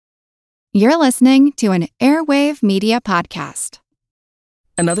You're listening to an Airwave Media Podcast.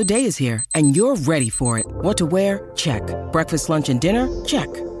 Another day is here, and you're ready for it. What to wear? Check. Breakfast, lunch, and dinner? Check.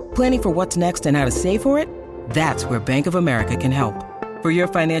 Planning for what's next and how to save for it? That's where Bank of America can help. For your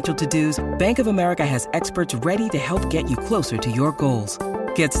financial to-dos, Bank of America has experts ready to help get you closer to your goals.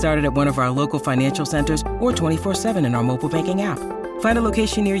 Get started at one of our local financial centers or 24/7 in our mobile banking app. Find a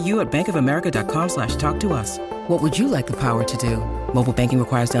location near you at bankofamerica.com/talktous. What would you like the power to do? Mobile banking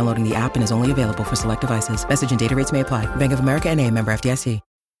requires downloading the app and is only available for select devices. Message and data rates may apply. Bank of America N.A., member FDIC.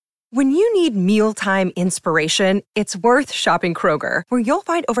 When you need mealtime inspiration, it's worth shopping Kroger, where you'll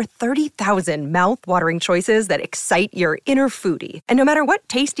find over 30,000 mouth-watering choices that excite your inner foodie. And no matter what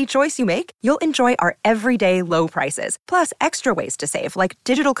tasty choice you make, you'll enjoy our everyday low prices, plus extra ways to save, like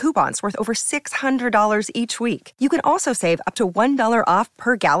digital coupons worth over $600 each week. You can also save up to $1 off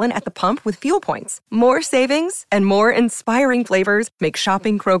per gallon at the pump with fuel points. More savings and more inspiring flavors make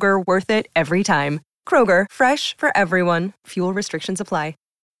shopping Kroger worth it every time. Kroger, fresh for everyone. Fuel restrictions apply.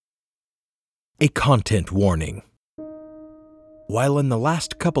 A content warning. While in the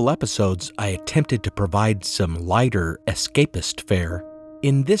last couple episodes I attempted to provide some lighter, escapist fare,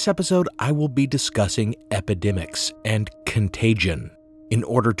 in this episode I will be discussing epidemics and contagion in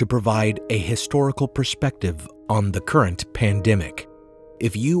order to provide a historical perspective on the current pandemic.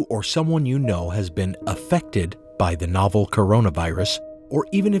 If you or someone you know has been affected by the novel coronavirus, or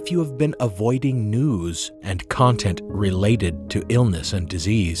even if you have been avoiding news and content related to illness and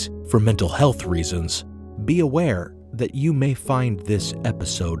disease for mental health reasons, be aware that you may find this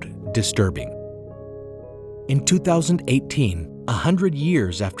episode disturbing. In 2018, 100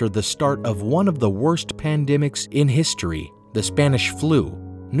 years after the start of one of the worst pandemics in history, the Spanish flu,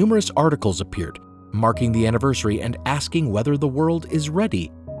 numerous articles appeared, marking the anniversary and asking whether the world is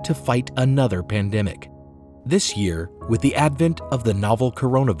ready to fight another pandemic. This year, with the advent of the novel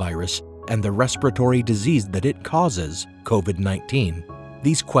coronavirus and the respiratory disease that it causes, COVID-19,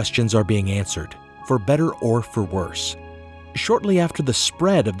 these questions are being answered, for better or for worse. Shortly after the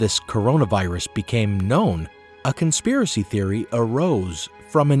spread of this coronavirus became known, a conspiracy theory arose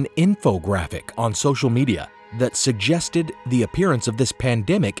from an infographic on social media that suggested the appearance of this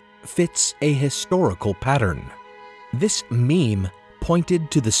pandemic fits a historical pattern. This meme pointed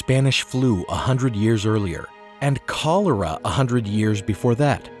to the Spanish flu 100 years earlier, and cholera 100 years before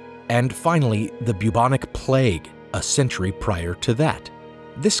that, and finally the bubonic plague a century prior to that.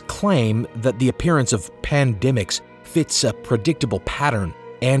 This claim that the appearance of pandemics fits a predictable pattern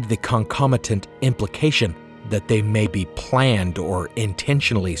and the concomitant implication that they may be planned or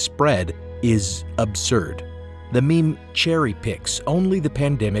intentionally spread is absurd. The meme cherry-picks only the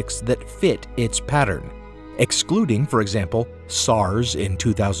pandemics that fit its pattern, excluding, for example, SARS in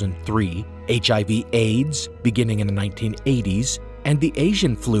 2003, HIV/AIDS beginning in the 1980s, and the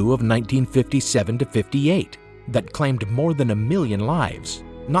Asian flu of 1957 to 58 that claimed more than 1 million lives,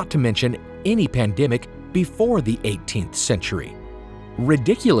 not to mention any pandemic before the 18th century.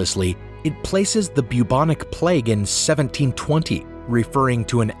 Ridiculously, it places the bubonic plague in 1720, referring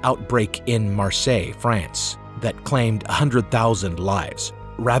to an outbreak in Marseille, France, that claimed 100,000 lives,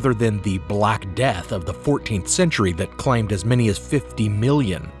 rather than the Black Death of the 14th century that claimed as many as 50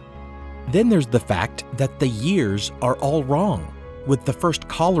 million. Then there's the fact that the years are all wrong, with the first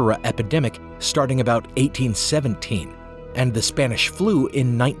cholera epidemic starting about 1817 and the Spanish flu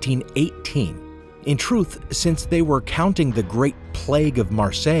in 1918. In truth, since they were counting the Great Plague of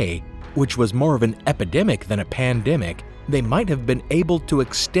Marseille, which was more of an epidemic than a pandemic, they might have been able to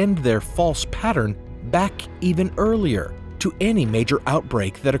extend their false pattern back even earlier, to any major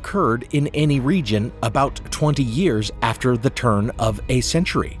outbreak that occurred in any region about 20 years after the turn of a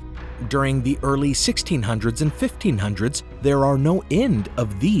century. During the early 1600s and 1500s, there are no end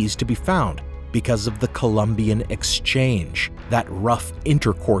of these to be found because of the Columbian Exchange, that rough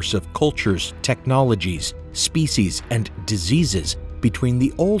intercourse of cultures, technologies, species, and diseases between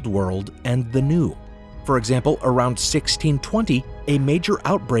the Old World and the New. For example, around 1620, a major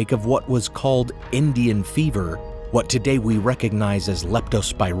outbreak of what was called Indian fever, what today we recognize as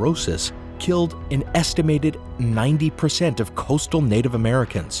leptospirosis, killed an estimated 90% of coastal Native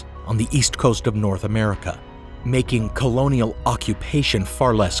Americans on the east coast of North America, making colonial occupation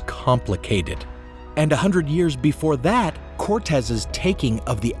far less complicated. And 100 years before that, Cortez's taking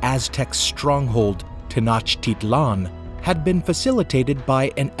of the Aztec stronghold Tenochtitlan had been facilitated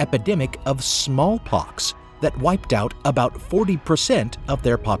by an epidemic of smallpox that wiped out about 40% of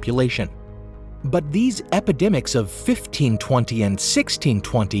their population. But these epidemics of 1520 and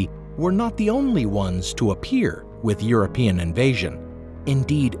 1620 were not the only ones to appear with European invasion.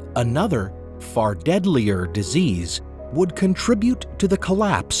 Indeed, another, far deadlier disease would contribute to the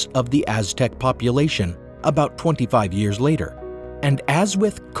collapse of the Aztec population about 25 years later. And as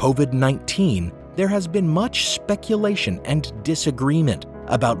with COVID-19, there has been much speculation and disagreement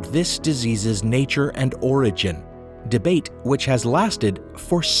about this disease's nature and origin, debate which has lasted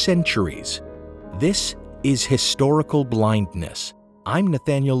for centuries. This is Historical Blindness. I'm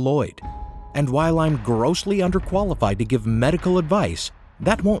Nathaniel Lloyd, and while I'm grossly underqualified to give medical advice,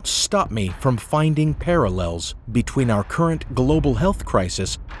 that won't stop me from finding parallels between our current global health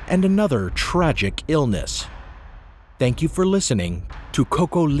crisis and another tragic illness. Thank you for listening to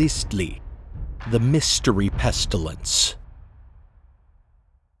Coccolistli, the mystery pestilence.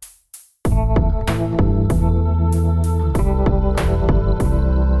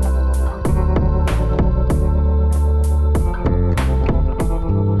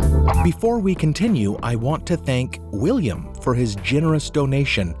 Before we continue, I want to thank William for his generous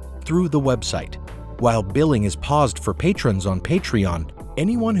donation through the website. While billing is paused for patrons on Patreon,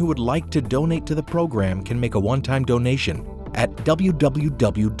 anyone who would like to donate to the program can make a one-time donation at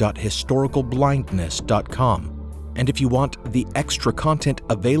www.historicalblindness.com. And if you want the extra content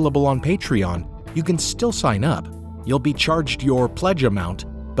available on Patreon, you can still sign up. You'll be charged your pledge amount,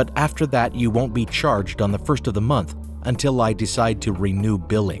 but after that you won't be charged on the first of the month until I decide to renew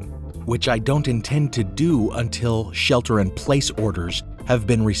billing, which I don't intend to do until shelter-in-place orders have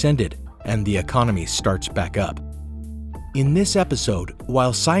been rescinded and the economy starts back up. In this episode,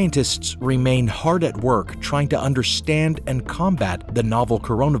 while scientists remain hard at work trying to understand and combat the novel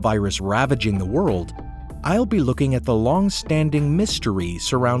coronavirus ravaging the world, I'll be looking at the long-standing mystery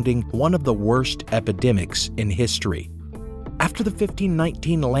surrounding one of the worst epidemics in history. After the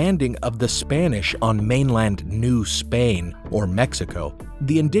 1519 landing of the Spanish on mainland New Spain, or Mexico,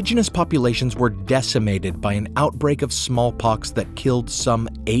 the indigenous populations were decimated by an outbreak of smallpox that killed some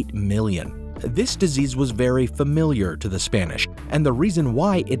 8 million. This disease was very familiar to the Spanish, and the reason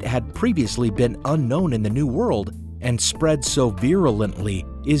why it had previously been unknown in the New World and spread so virulently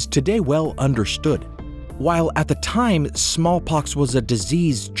is today well understood. While at the time smallpox was a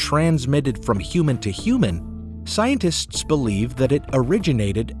disease transmitted from human to human, scientists believe that it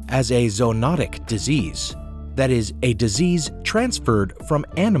originated as a zoonotic disease, that is, a disease transferred from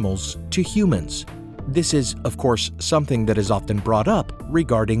animals to humans. This is, of course, something that is often brought up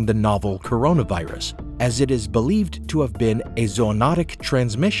regarding the novel coronavirus, as it is believed to have been a zoonotic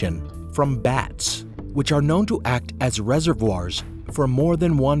transmission from bats, which are known to act as reservoirs for more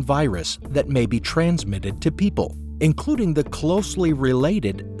than one virus that may be transmitted to people, including the closely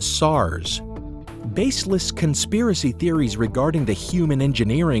related SARS. Baseless conspiracy theories regarding the human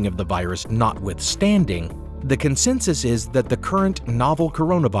engineering of the virus notwithstanding, the consensus is that the current novel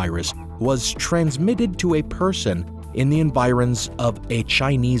coronavirus was transmitted to a person in the environs of a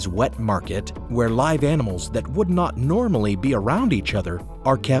Chinese wet market where live animals that would not normally be around each other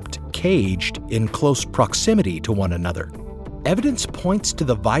are kept caged in close proximity to one another. Evidence points to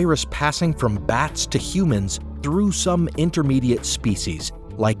the virus passing from bats to humans through some intermediate species,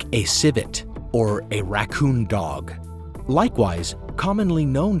 like a civet or a raccoon dog. Likewise, commonly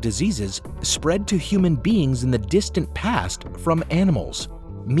known diseases spread to human beings in the distant past from animals.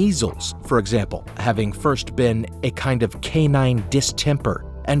 Measles, for example, having first been a kind of canine distemper,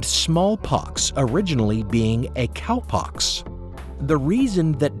 and smallpox originally being a cowpox. The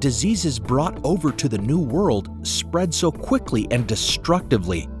reason that diseases brought over to the New World spread so quickly and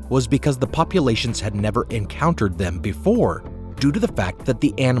destructively was because the populations had never encountered them before, due to the fact that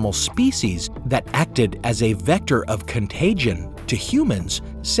the animal species that acted as a vector of contagion to humans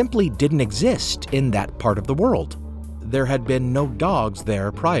simply didn't exist in that part of the world. There had been no dogs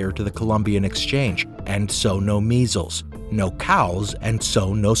there prior to the Columbian Exchange, and so no measles, no cows, and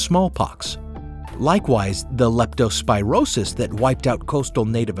so no smallpox. Likewise, the leptospirosis that wiped out coastal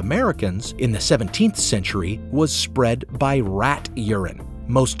Native Americans in the 17th century was spread by rat urine,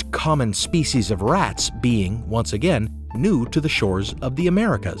 most common species of rats being, once again, new to the shores of the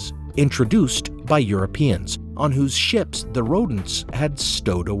Americas, introduced by Europeans, on whose ships the rodents had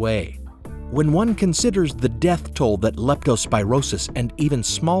stowed away. When one considers the death toll that leptospirosis and even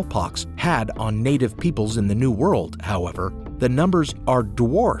smallpox had on native peoples in the New World, however, the numbers are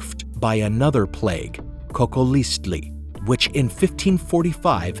dwarfed by another plague, Coccolistli, which in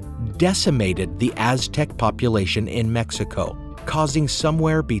 1545 decimated the Aztec population in Mexico, causing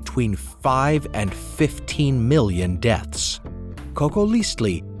somewhere between 5 and 15 million deaths.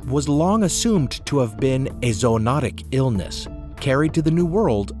 Coccolistli was long assumed to have been a zoonotic illness, carried to the New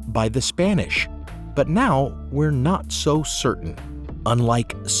World by the Spanish, but now we're not so certain.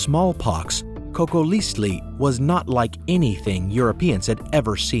 Unlike smallpox, Coccolistli was not like anything Europeans had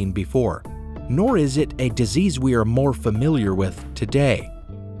ever seen before. nor is it a disease we are more familiar with today.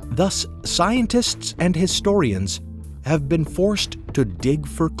 Thus, scientists and historians have been forced to dig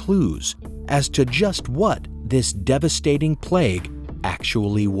for clues as to just what this devastating plague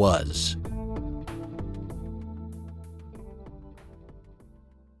actually was.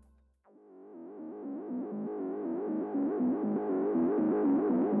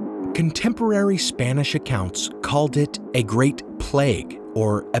 Contemporary Spanish accounts called it a great plague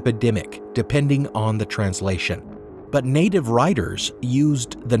or epidemic, depending on the translation. But native writers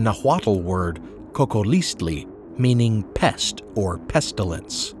used the Nahuatl word cocolistli, meaning pest or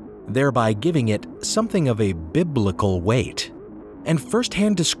pestilence, thereby giving it something of a biblical weight. And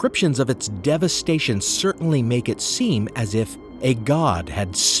first-hand descriptions of its devastation certainly make it seem as if a god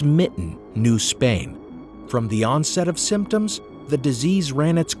had smitten New Spain. From the onset of symptoms, the disease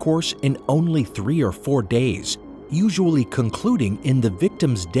ran its course in only 3 or 4 days, usually concluding in the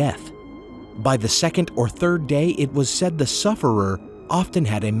victim's death. By the second or third day, it was said the sufferer often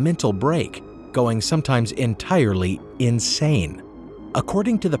had a mental break, going sometimes entirely insane.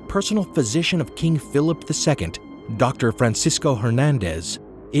 According to the personal physician of King Philip II, Dr. Francisco Hernandez,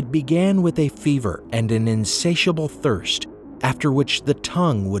 it began with a fever and an insatiable thirst, after which the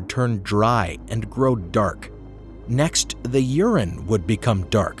tongue would turn dry and grow dark. Next, the urine would become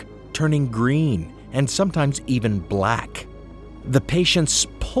dark, turning green and sometimes even black. The patient's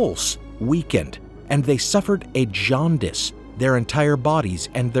pulse weakened, and they suffered a jaundice, their entire bodies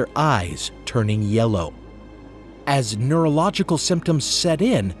and their eyes turning yellow. As neurological symptoms set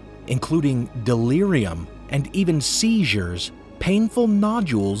in, including delirium and even seizures, painful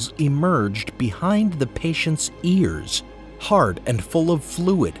nodules emerged behind the patient's ears, hard and full of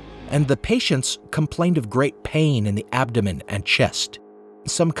fluid, and the patients complained of great pain in the abdomen and chest.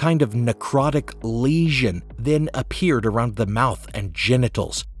 Some kind of necrotic lesion then appeared around the mouth and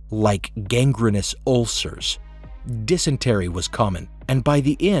genitals, like gangrenous ulcers. Dysentery was common, and by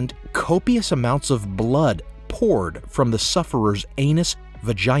the end, copious amounts of blood poured from the sufferer's anus,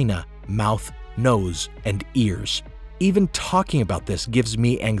 vagina, mouth, nose, and ears. Even talking about this gives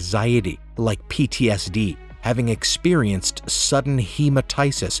me anxiety, like PTSD, having experienced sudden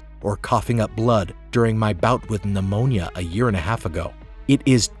hematitis or coughing up blood during my bout with pneumonia a year and a half ago. It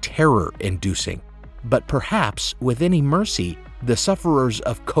is terror-inducing, but perhaps with any mercy, the sufferers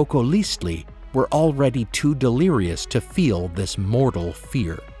of cocolistli were already too delirious to feel this mortal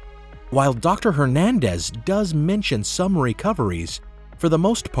fear. While Dr. Hernandez does mention some recoveries, for the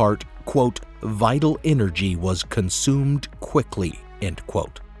most part, quote, vital energy was consumed quickly, end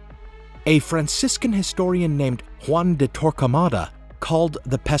quote. A Franciscan historian named Juan de Torquemada called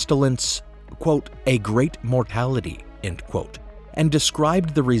the pestilence, quote, a great mortality, end quote, and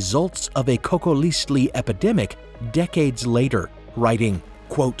described the results of a cocolistli epidemic decades later, writing,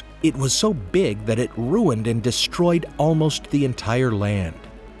 quote, it was so big that it ruined and destroyed almost the entire land.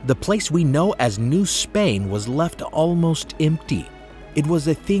 The place we know as New Spain was left almost empty. It was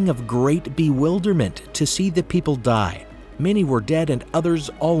a thing of great bewilderment to see the people die. Many were dead and others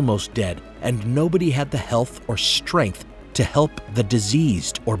almost dead, and nobody had the health or strength to help the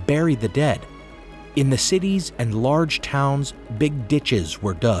diseased or bury the dead. In the cities and large towns, big ditches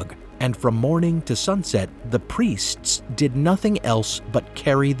were dug, and from morning to sunset, the priests did nothing else but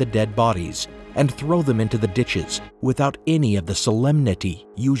carry the dead bodies and throw them into the ditches without any of the solemnity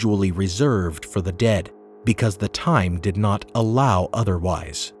usually reserved for the dead, because the time did not allow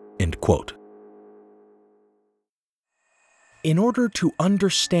otherwise, end quote. In order to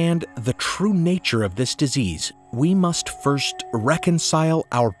understand the true nature of this disease, we must first reconcile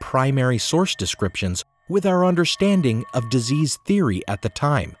our primary source descriptions with our understanding of disease theory at the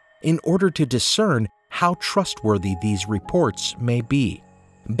time, in order to discern how trustworthy these reports may be.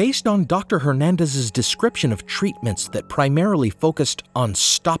 Based on Dr. Hernandez's description of treatments that primarily focused on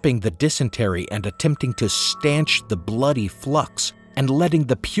stopping the dysentery and attempting to stanch the bloody flux and letting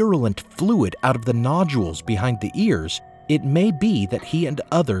the purulent fluid out of the nodules behind the ears, it may be that he and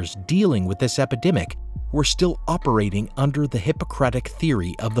others dealing with this epidemic were still operating under the Hippocratic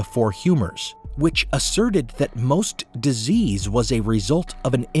theory of the four humors, which asserted that most disease was a result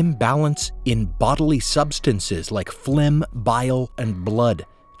of an imbalance in bodily substances like phlegm, bile, and blood,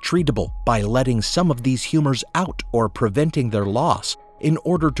 treatable by letting some of these humors out or preventing their loss in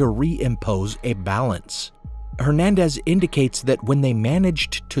order to reimpose a balance. Hernandez indicates that when they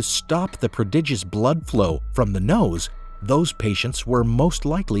managed to stop the prodigious blood flow from the nose, those patients were most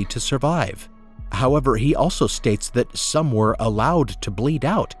likely to survive. However, he also states that some were allowed to bleed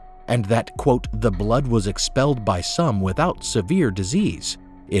out, and that, quote, the blood was expelled by some without severe disease,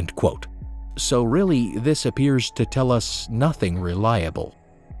 end quote. So really, this appears to tell us nothing reliable.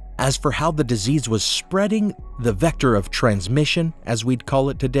 As for how the disease was spreading, the vector of transmission, as we'd call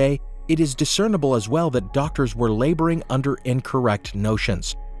it today, it is discernible as well that doctors were laboring under incorrect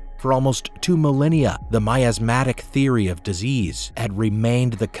notions. For almost 2 millennia, the miasmatic theory of disease had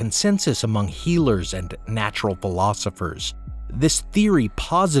remained the consensus among healers and natural philosophers. This theory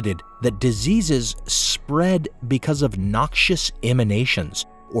posited that diseases spread because of noxious emanations,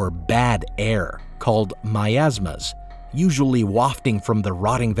 or bad air, called miasmas, usually wafting from the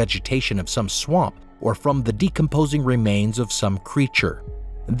rotting vegetation of some swamp or from the decomposing remains of some creature.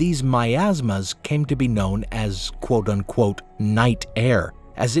 These miasmas came to be known as quote-unquote night air,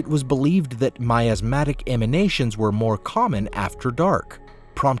 as it was believed that miasmatic emanations were more common after dark,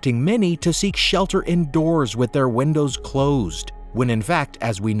 prompting many to seek shelter indoors with their windows closed, when in fact,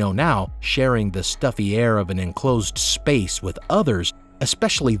 as we know now, sharing the stuffy air of an enclosed space with others,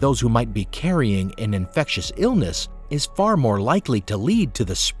 especially those who might be carrying an infectious illness, is far more likely to lead to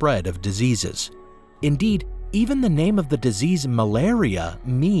the spread of diseases. Indeed, even the name of the disease malaria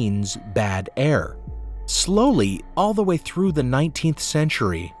means bad air. Slowly, all the way through the 19th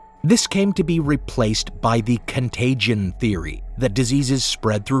century, this came to be replaced by the contagion theory, that diseases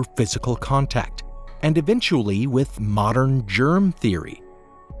spread through physical contact, and eventually with modern germ theory.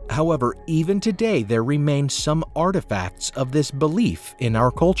 However, even today there remain some artifacts of this belief in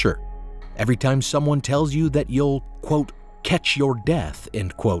our culture. Every time someone tells you that you'll, quote, catch your death,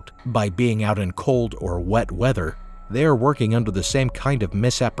 end quote, by being out in cold or wet weather, they are working under the same kind of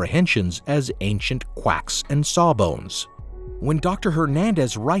misapprehensions as ancient quacks and sawbones. When Dr.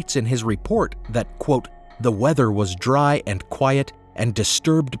 Hernandez writes in his report that, quote, the weather was dry and quiet and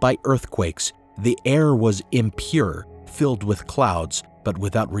disturbed by earthquakes, the air was impure, filled with clouds, but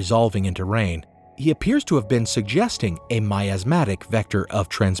without resolving into rain, he appears to have been suggesting a miasmatic vector of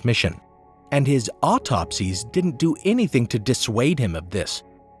transmission. And his autopsies didn't do anything to dissuade him of this.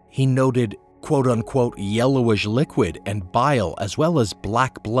 He noted quote-unquote yellowish liquid and bile as well as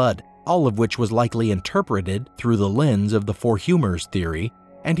black blood, all of which was likely interpreted through the lens of the four humors theory,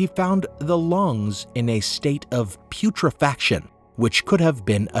 and he found the lungs in a state of putrefaction, which could have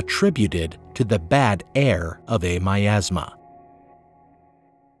been attributed to the bad air of a miasma.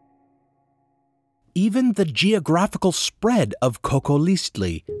 Even the geographical spread of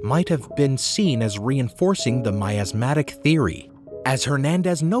Coccolistli might have been seen as reinforcing the miasmatic theory. As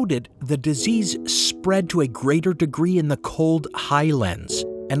Hernandez noted, the disease spread to a greater degree in the cold highlands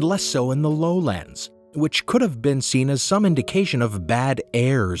and less so in the lowlands, which could have been seen as some indication of bad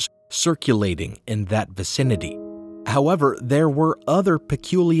airs circulating in that vicinity. However, there were other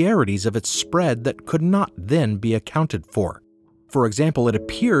peculiarities of its spread that could not then be accounted for. For example, it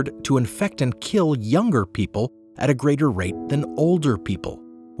appeared to infect and kill younger people at a greater rate than older people,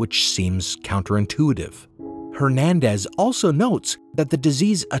 which seems counterintuitive. Hernandez also notes that the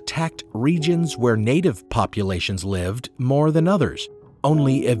disease attacked regions where native populations lived more than others,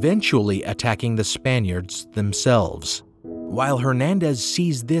 only eventually attacking the Spaniards themselves. While Hernandez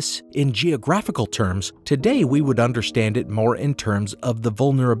sees this in geographical terms, today we would understand it more in terms of the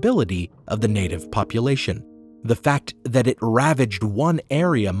vulnerability of the native population. The fact that it ravaged one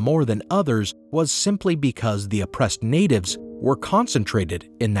area more than others was simply because the oppressed natives were concentrated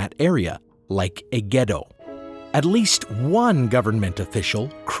in that area, like a ghetto. At least one government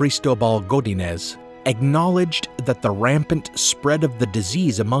official, Cristobal Godinez, acknowledged that the rampant spread of the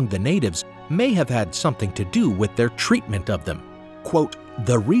disease among the natives may have had something to do with their treatment of them. Quote,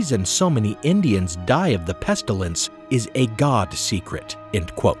 the reason so many Indians die of the pestilence is a God secret,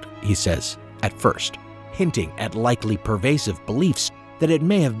 end quote, he says, at first, hinting at likely pervasive beliefs that it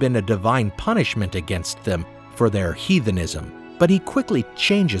may have been a divine punishment against them for their heathenism, but he quickly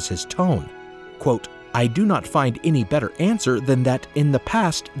changes his tone. Quote, I do not find any better answer than that in the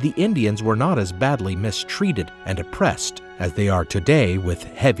past the Indians were not as badly mistreated and oppressed as they are today with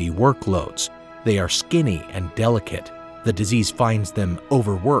heavy workloads. They are skinny and delicate. The disease finds them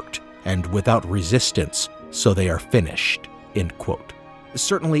overworked and without resistance, so they are finished, end quote.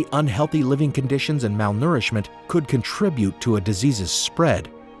 Certainly, unhealthy living conditions and malnourishment could contribute to a disease's spread,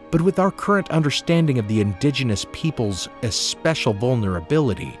 but with our current understanding of the indigenous people's especial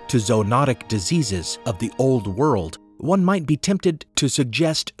vulnerability to zoonotic diseases of the Old World, one might be tempted to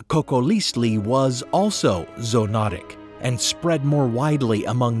suggest Coccolistli was also zoonotic and spread more widely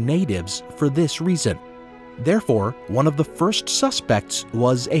among natives for this reason. Therefore, one of the first suspects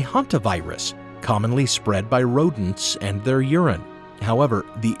was a hantavirus, commonly spread by rodents and their urine. However,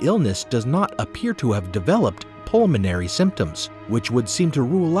 the illness does not appear to have developed pulmonary symptoms, which would seem to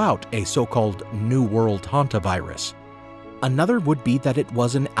rule out a so-called New World hantavirus. Another would be that it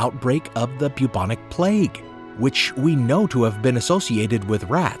was an outbreak of the bubonic plague, which we know to have been associated with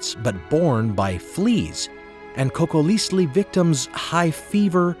rats but borne by fleas, and Coco-Leachlie victims' high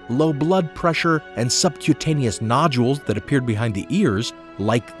fever, low blood pressure, and subcutaneous nodules that appeared behind the ears,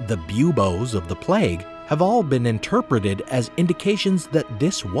 like the buboes of the plague, have all been interpreted as indications that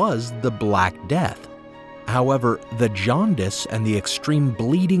this was the Black Death. However, the jaundice and the extreme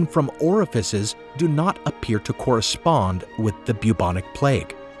bleeding from orifices do not appear to correspond with the bubonic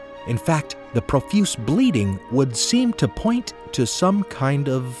plague. In fact, the profuse bleeding would seem to point to some kind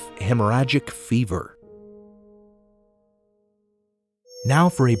of hemorrhagic fever. Now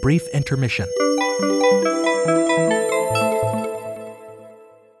for a brief intermission.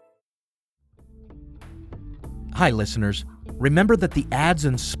 Hi, listeners. Remember that the ads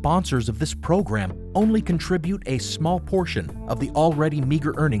and sponsors of this program only contribute a small portion of the already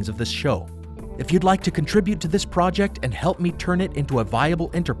meager earnings of this show. If you'd like to contribute to this project and help me turn it into a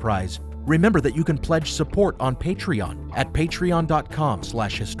viable enterprise, remember that you can pledge support on Patreon at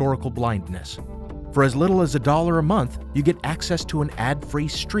patreon.com/historicalblindness. For as little as $1 a month, you get access to an ad-free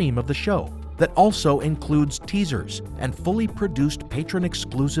stream of the show that also includes teasers and fully produced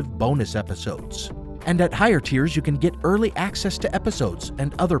patron-exclusive bonus episodes. And at higher tiers, you can get early access to episodes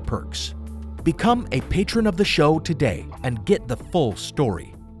and other perks. Become a patron of the show today and get the full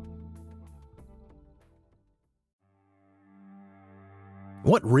story.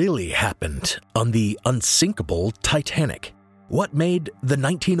 What really happened on the unsinkable Titanic? What made the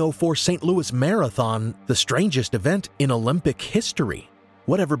 1904 St. Louis Marathon the strangest event in Olympic history?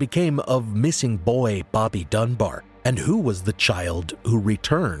 Whatever became of missing boy Bobby Dunbar? And who was the child who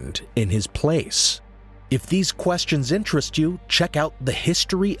returned in his place? If these questions interest you, check out the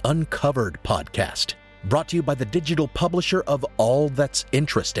History Uncovered podcast, brought to you by the digital publisher of All That's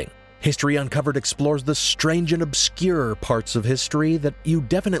Interesting. History Uncovered explores the strange and obscure parts of history that you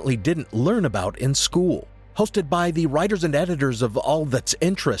definitely didn't learn about in school. Hosted by the writers and editors of All That's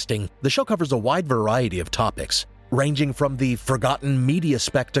Interesting, the show covers a wide variety of topics, ranging from the forgotten media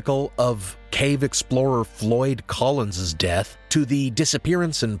spectacle of cave explorer Floyd Collins' death, to the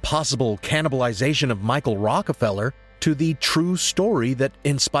disappearance and possible cannibalization of Michael Rockefeller, to the true story that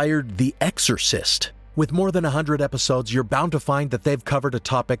inspired The Exorcist. With more than 100 episodes, you're bound to find that they've covered a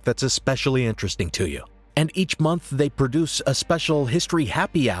topic that's especially interesting to you. And each month they produce a special History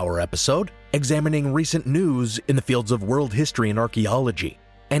Happy Hour episode, examining recent news in the fields of world history and archaeology,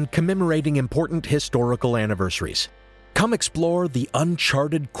 and commemorating important historical anniversaries. Come explore the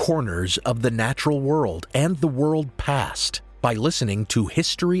uncharted corners of the natural world and the world past by listening to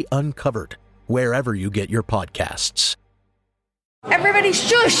History Uncovered, wherever you get your podcasts. Everybody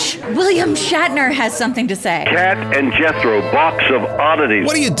shush! William Shatner has something to say. Cat and Jethro, box of oddities.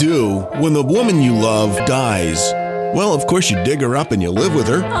 What do you do when the woman you love dies? Well, of course, you dig her up and you live with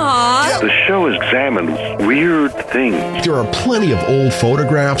her. Aww. The show examines weird things. There are plenty of old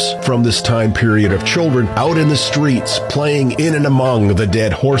photographs from this time period of children out in the streets playing in and among the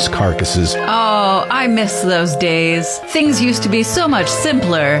dead horse carcasses. Oh, I miss those days. Things used to be so much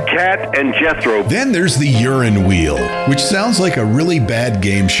simpler. Cat and Jethro. Then there's the urine wheel, which sounds like a really bad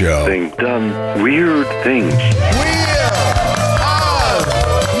game show. They've done weird things.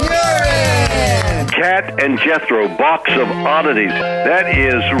 Cat and Jethro, box of oddities. That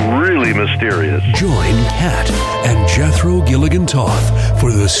is really mysterious. Join Cat and Jethro Gilligan Toth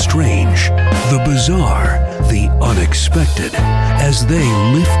for the strange, the bizarre, the unexpected, as they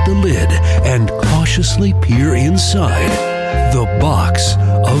lift the lid and cautiously peer inside the Box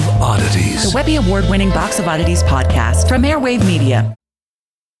of Oddities. The Webby Award-winning Box of Oddities podcast from Airwave Media.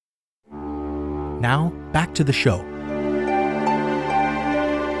 Now, back to the show.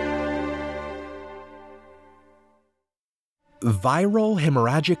 Viral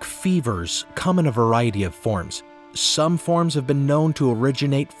hemorrhagic fevers come in a variety of forms. Some forms have been known to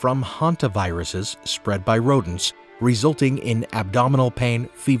originate from hantaviruses spread by rodents, resulting in abdominal pain,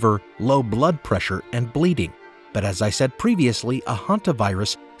 fever, low blood pressure, and bleeding. But as I said previously, a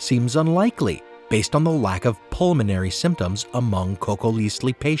hantavirus seems unlikely based on the lack of pulmonary symptoms among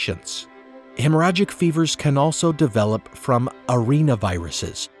Coco-Leachlie patients. Hemorrhagic fevers can also develop from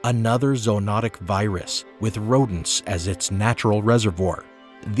arenaviruses, another zoonotic virus, with rodents as its natural reservoir.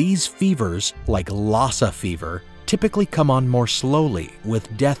 These fevers, like Lassa fever, typically come on more slowly,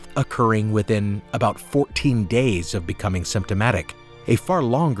 with death occurring within about 14 days of becoming symptomatic, a far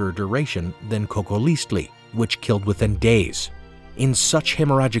longer duration than Coco-Leachlie, which killed within days. In such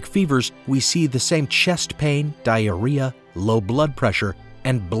hemorrhagic fevers, we see the same chest pain, diarrhea, low blood pressure,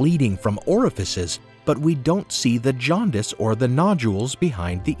 and bleeding from orifices, but we don't see the jaundice or the nodules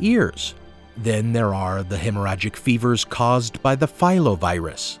behind the ears. Then there are the hemorrhagic fevers caused by the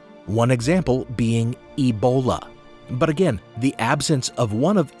filovirus. one example being Ebola. But again, the absence of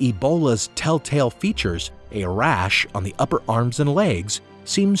one of Ebola's telltale features, a rash on the upper arms and legs,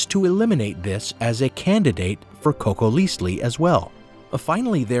 seems to eliminate this as a candidate for Coccolistli as well.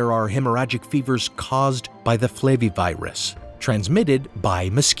 Finally, there are hemorrhagic fevers caused by the flavivirus, transmitted by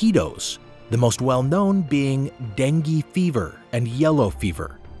mosquitoes, the most well-known being dengue fever and yellow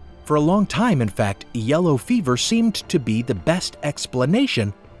fever. For a long time, in fact, yellow fever seemed to be the best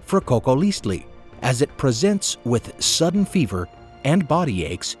explanation for Coccolistli, as it presents with sudden fever and body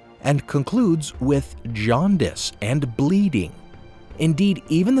aches and concludes with jaundice and bleeding. Indeed,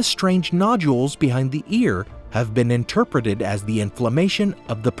 even the strange nodules behind the ear have been interpreted as the inflammation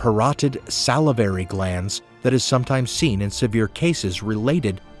of the parotid salivary glands that is sometimes seen in severe cases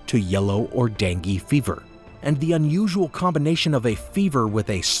related to yellow or dengue fever. And the unusual combination of a fever with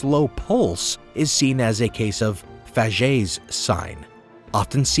a slow pulse is seen as a case of Faget's sign,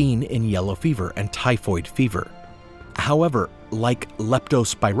 often seen in yellow fever and typhoid fever. However, like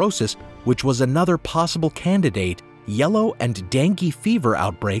leptospirosis, which was another possible candidate, yellow and dengue fever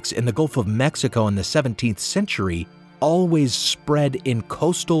outbreaks in the Gulf of Mexico in the 17th century always spread in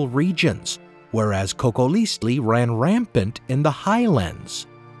coastal regions, whereas Coccolistli ran rampant in the highlands.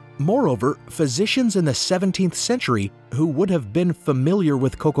 Moreover, physicians in the 17th century who would have been familiar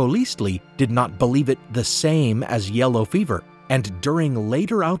with Coccolistli did not believe it the same as yellow fever, and during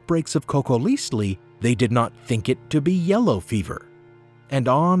later outbreaks of Coccolistli, they did not think it to be yellow fever. And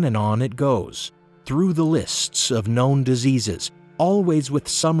on it goes, through the lists of known diseases, always with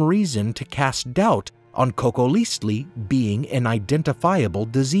some reason to cast doubt on Coccolistli being an identifiable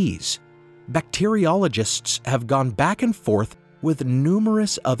disease. Bacteriologists have gone back and forth with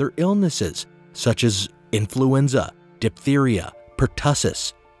numerous other illnesses, such as influenza, diphtheria,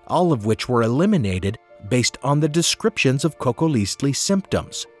 pertussis, all of which were eliminated based on the descriptions of Coccolistli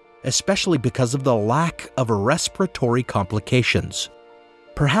symptoms, especially because of the lack of respiratory complications.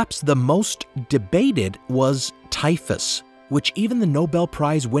 Perhaps the most debated was typhus, which even the Nobel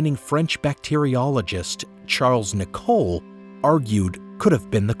Prize-winning French bacteriologist Charles Nicolle argued could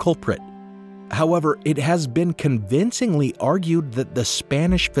have been the culprit. However, it has been convincingly argued that the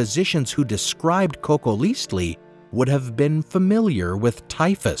Spanish physicians who described Coccolistli would have been familiar with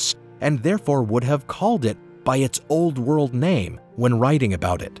typhus and therefore would have called it by its Old World name when writing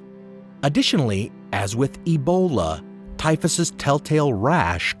about it. Additionally, as with Ebola, typhus's telltale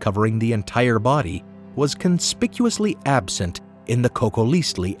rash covering the entire body was conspicuously absent in the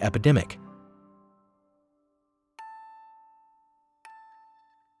Coccolistli epidemic.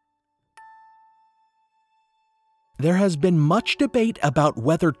 There has been much debate about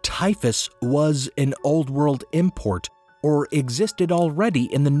whether typhus was an Old World import or existed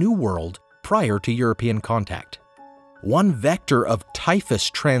already in the New World prior to European contact. One vector of typhus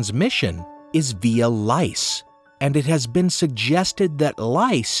transmission is via lice, and it has been suggested that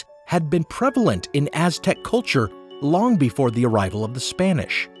lice had been prevalent in Aztec culture long before the arrival of the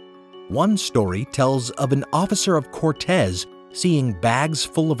Spanish. One story tells of an officer of Cortés seeing bags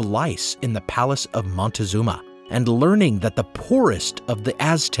full of lice in the palace of Montezuma, and learning that the poorest of the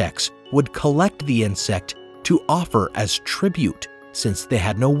Aztecs would collect the insect to offer as tribute, since they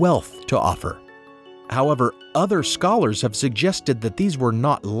had no wealth to offer. However, other scholars have suggested that these were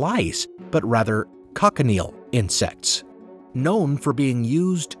not lice, but rather cochineal insects, known for being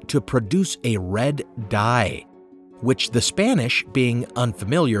used to produce a red dye, which the Spanish, being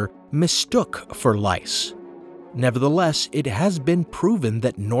unfamiliar, mistook for lice. Nevertheless, it has been proven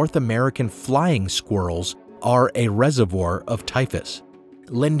that North American flying squirrels are a reservoir of typhus,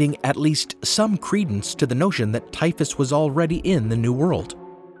 lending at least some credence to the notion that typhus was already in the New World.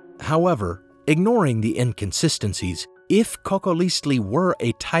 However, ignoring the inconsistencies, if Coccolistli were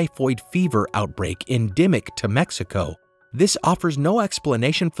a typhoid fever outbreak endemic to Mexico, this offers no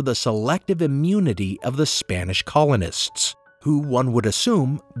explanation for the selective immunity of the Spanish colonists, who one would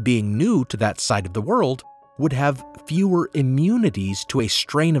assume, being new to that side of the world, would have fewer immunities to a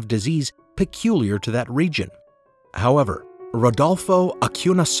strain of disease peculiar to that region. However, Rodolfo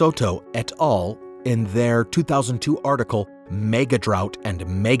Acuna Soto et al., in their 2002 article Megadrought and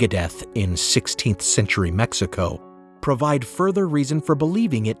Megadeath in 16th Century Mexico, provide further reason for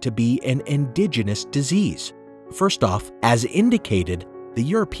believing it to be an indigenous disease. First off, as indicated, the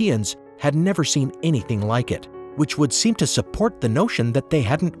Europeans had never seen anything like it, which would seem to support the notion that they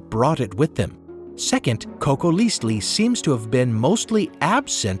hadn't brought it with them. Second, Coccolistli seems to have been mostly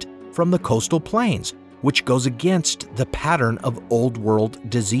absent from the coastal plains, which goes against the pattern of Old World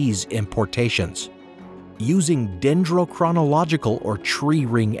disease importations. Using dendrochronological or tree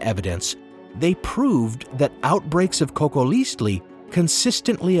ring evidence, they proved that outbreaks of Coccolistli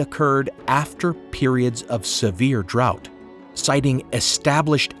consistently occurred after periods of severe drought. Citing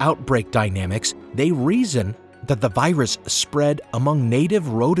established outbreak dynamics, they reason that the virus spread among native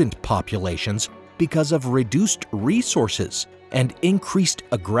rodent populations because of reduced resources and increased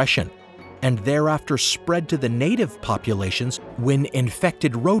aggression, and thereafter spread to the native populations when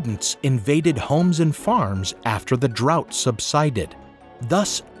infected rodents invaded homes and farms after the drought subsided.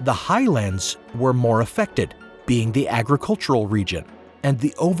 Thus, the highlands were more affected, being the agricultural region, and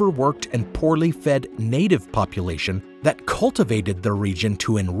the overworked and poorly fed native population that cultivated the region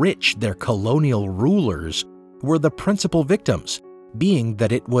to enrich their colonial rulers were the principal victims, being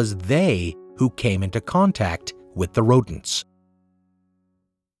that it was they who came into contact with the rodents.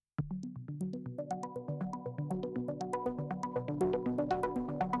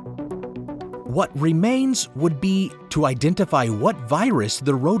 What remains would be to identify what virus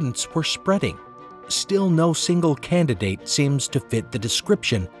the rodents were spreading. Still, no single candidate seems to fit the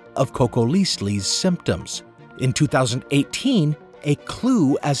description of Kokolistli's symptoms. In 2018, a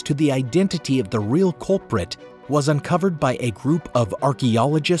clue as to the identity of the real culprit was uncovered by a group of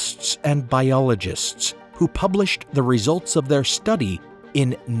archaeologists and biologists who published the results of their study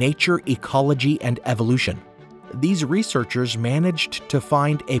in Nature, Ecology, and Evolution. These researchers managed to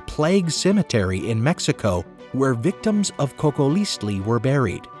find a plague cemetery in Mexico where victims of Kokolistli were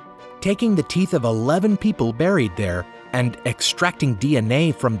buried. Taking the teeth of 11 people buried there and extracting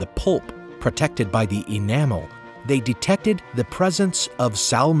DNA from the pulp protected by the enamel, they detected the presence of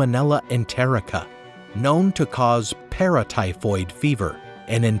Salmonella enterica, known to cause paratyphoid fever,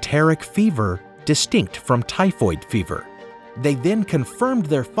 an enteric fever distinct from typhoid fever. They then confirmed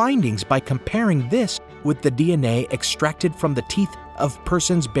their findings by comparing this with the DNA extracted from the teeth of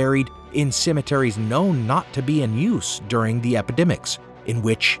persons buried in cemeteries known not to be in use during the epidemics, in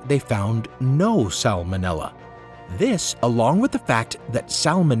which they found no Salmonella. This, along with the fact that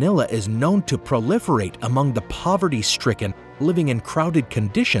Salmonella is known to proliferate among the poverty-stricken living in crowded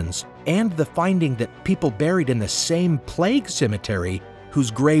conditions, and the finding that people buried in the same plague cemetery whose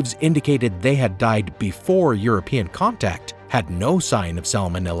graves indicated they had died before European contact had no sign of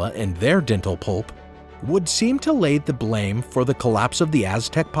Salmonella in their dental pulp, would seem to lay the blame for the collapse of the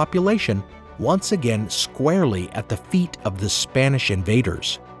Aztec population once again squarely at the feet of the Spanish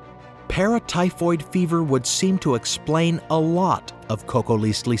invaders. Paratyphoid fever would seem to explain a lot of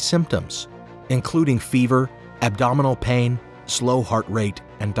Kokolistli's symptoms, including fever, abdominal pain, slow heart rate,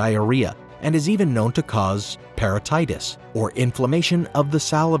 and diarrhea, and is even known to cause parotitis, or inflammation of the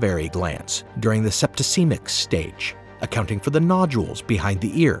salivary glands during the septicemic stage, accounting for the nodules behind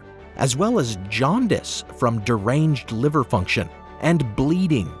the ear, as well as jaundice from deranged liver function and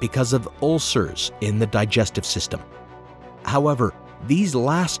bleeding because of ulcers in the digestive system. However, these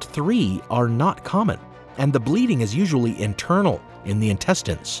last three are not common, and the bleeding is usually internal in the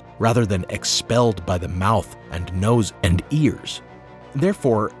intestines rather than expelled by the mouth and nose and ears.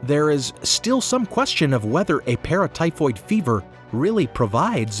 Therefore, there is still some question of whether a paratyphoid fever really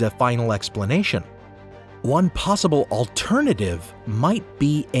provides a final explanation. One possible alternative might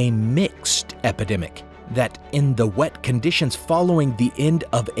be a mixed epidemic, that in the wet conditions following the end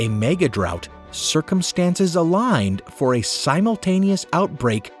of a mega drought, circumstances aligned for a simultaneous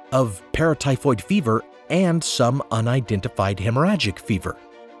outbreak of paratyphoid fever and some unidentified hemorrhagic fever.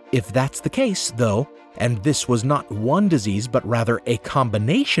 If that's the case, though, and this was not one disease but rather a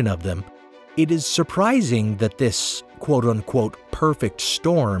combination of them, it is surprising that this quote-unquote perfect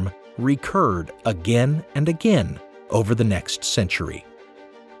storm recurred again and again over the next century.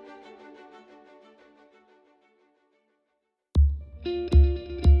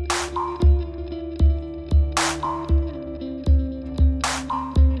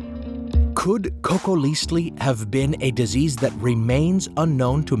 Could Kokolistli have been a disease that remains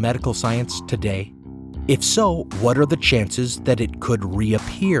unknown to medical science today? If so, what are the chances that it could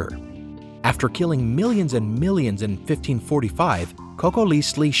reappear? After killing millions and millions in 1545,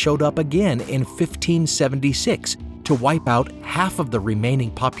 Kokolistli showed up again in 1576 to wipe out half of the remaining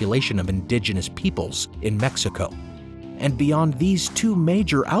population of indigenous peoples in Mexico. And beyond these two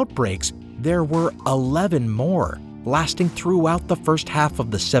major outbreaks, there were 11 more, lasting throughout the first half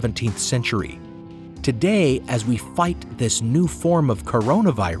of the 17th century. Today, as we fight this new form of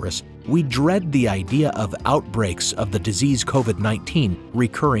coronavirus, we dread the idea of outbreaks of the disease COVID-19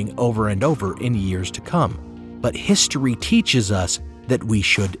 recurring over and over in years to come. But history teaches us that we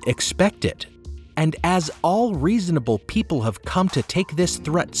should expect it. And as all reasonable people have come to take this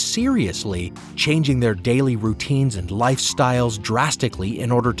threat seriously, changing their daily routines and lifestyles drastically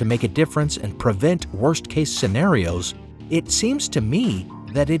in order to make a difference and prevent worst-case scenarios, it seems to me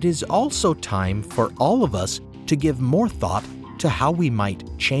that it is also time for all of us to give more thought to how we might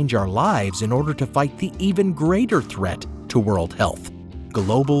change our lives in order to fight the even greater threat to world health: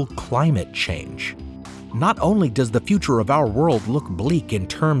 global climate change. Not only does the future of our world look bleak in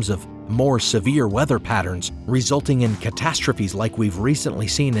terms of more severe weather patterns resulting in catastrophes like we've recently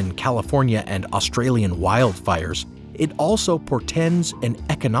seen in California and Australian wildfires, it also portends an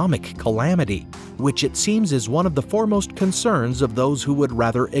economic calamity, which it seems is one of the foremost concerns of those who would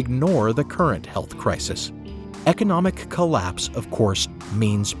rather ignore the current health crisis. Economic collapse, of course,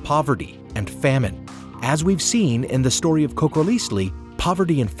 means poverty and famine. As we've seen in the story of Kokolisli,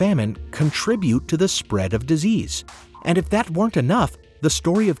 poverty and famine contribute to the spread of disease. And if that weren't enough, the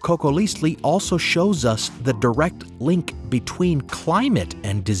story of Kokolisli also shows us the direct link between climate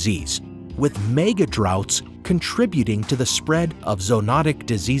and disease, with mega droughts contributing to the spread of zoonotic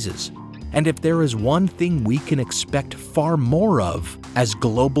diseases. And if there is one thing we can expect far more of as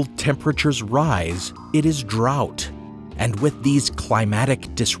global temperatures rise, it is drought. And with these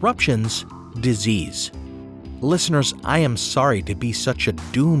climatic disruptions, disease. Listeners, I am sorry to be such a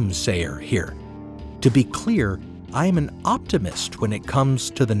doomsayer here. To be clear, I am an optimist when it comes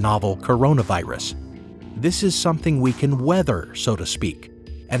to the novel coronavirus. This is something we can weather, so to speak.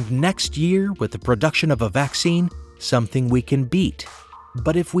 And next year, with the production of a vaccine, something we can beat.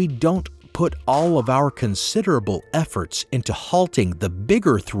 But if we don't put all of our considerable efforts into halting the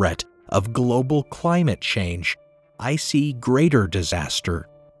bigger threat of global climate change, I see greater disaster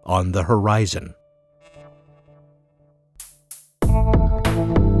on the horizon.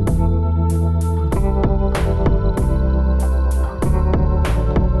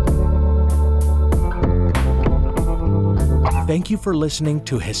 Thank you for listening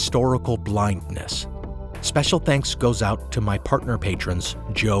to Historical Blindness. Special thanks goes out to my partner patrons,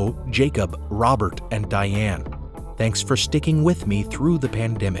 Joe, Jacob, Robert, and Diane. Thanks for sticking with me through the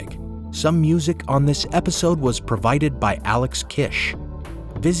pandemic. Some music on this episode was provided by Alex Kish.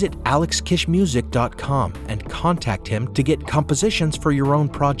 Visit alexkishmusic.com and contact him to get compositions for your own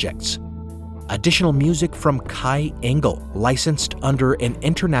projects. Additional music from Kai Engel, licensed under an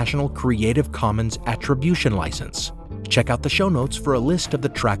International Creative Commons Attribution License. Check out the show notes for a list of the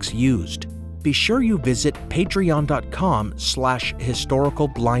tracks used. Be sure you visit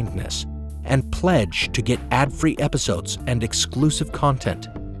patreon.com/historicalblindness and pledge to get ad-free episodes and exclusive content.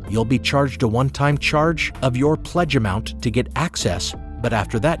 You'll be charged a one-time charge of your pledge amount to get access, but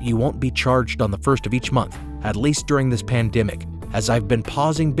after that you won't be charged on the first of each month, at least during this pandemic, as I've been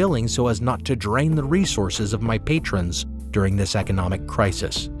pausing billing so as not to drain the resources of my patrons during this economic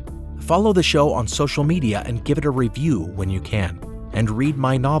crisis. Follow the show on social media and give it a review when you can. And read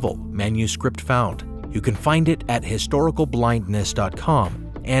my novel, Manuscript Found. You can find it at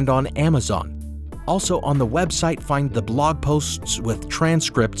historicalblindness.com and on Amazon. Also on the website, find the blog posts with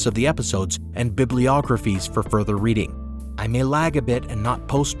transcripts of the episodes and bibliographies for further reading. I may lag a bit and not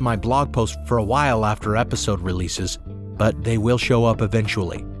post my blog post for a while after episode releases, but they will show up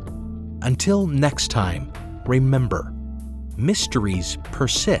eventually. Until next time, remember, mysteries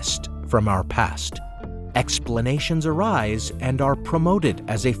persist from our past. Explanations arise and are promoted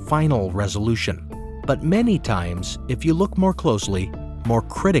as a final resolution. But many times, if you look more closely, more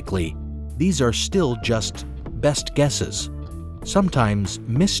critically, these are still just best guesses. Sometimes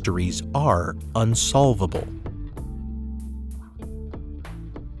mysteries are unsolvable.